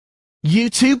You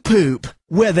two poop.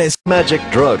 Where there's magic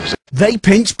drugs. they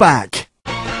pinch back.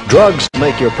 Drugs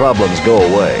make your problems go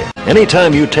away.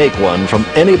 Anytime you take one from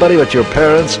anybody but your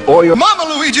parents or your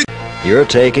Mama Luigi! you're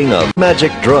taking a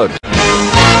magic drug.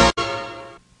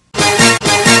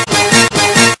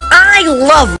 I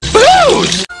love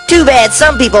booze! Too bad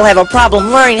some people have a problem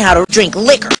learning how to drink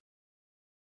liquor.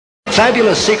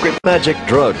 Fabulous secret magic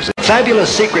drugs.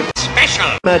 Fabulous secret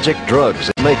Special! magic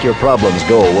drugs make your problems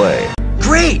go away.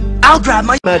 Great! I'll grab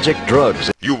my Magic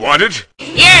drugs. You want it?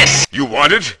 Yes! You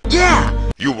want it? yeah!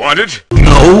 You want it?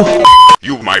 No!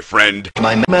 You, my friend.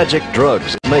 My magic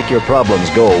drugs make your problems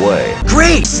go away.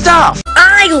 Great stuff!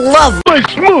 I love My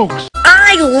smokes!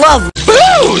 I love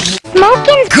Booze!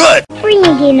 Smoking's Good! free,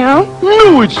 you know.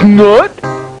 No, it's not!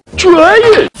 Try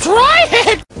it! Try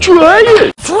it! Try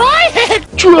it! Try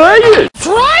it! Try it!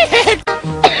 Try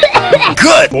it!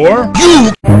 Good! Or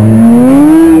you!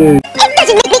 It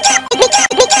doesn't make me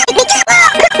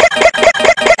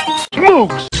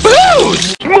Smokes!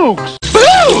 Booze! Smokes!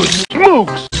 Booze!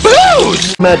 Smokes!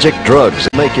 Booze! Magic drugs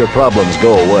make your problems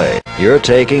go away. You're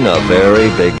taking a very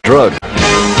big drug.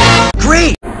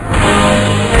 Great!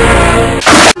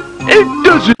 It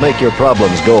doesn't Make your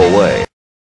problems go away.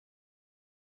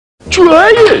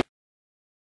 try it!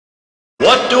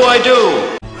 What do I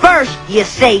do? First, you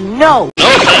say no. No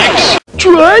thanks.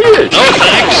 Try it! No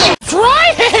thanks.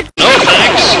 Try it! No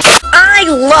thanks. I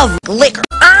love liquor.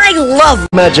 I love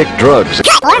Magic drugs.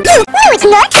 No, it's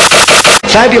not.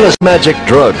 Fabulous magic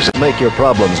drugs make your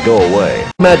problems go away.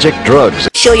 Magic drugs.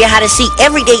 show you how to see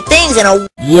everyday things in a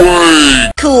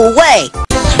cool way.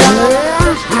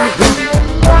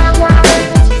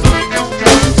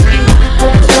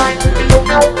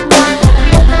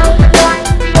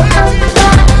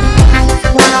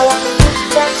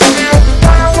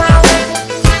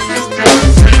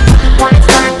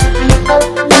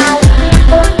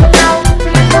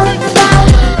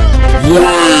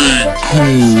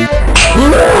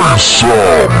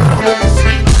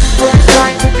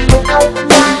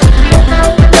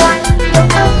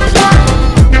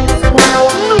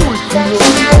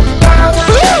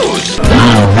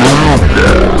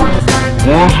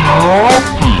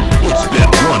 It's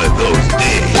been one of those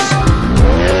days.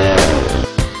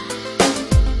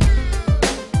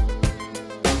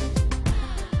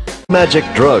 Magic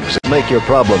drugs make your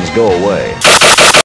problems go away.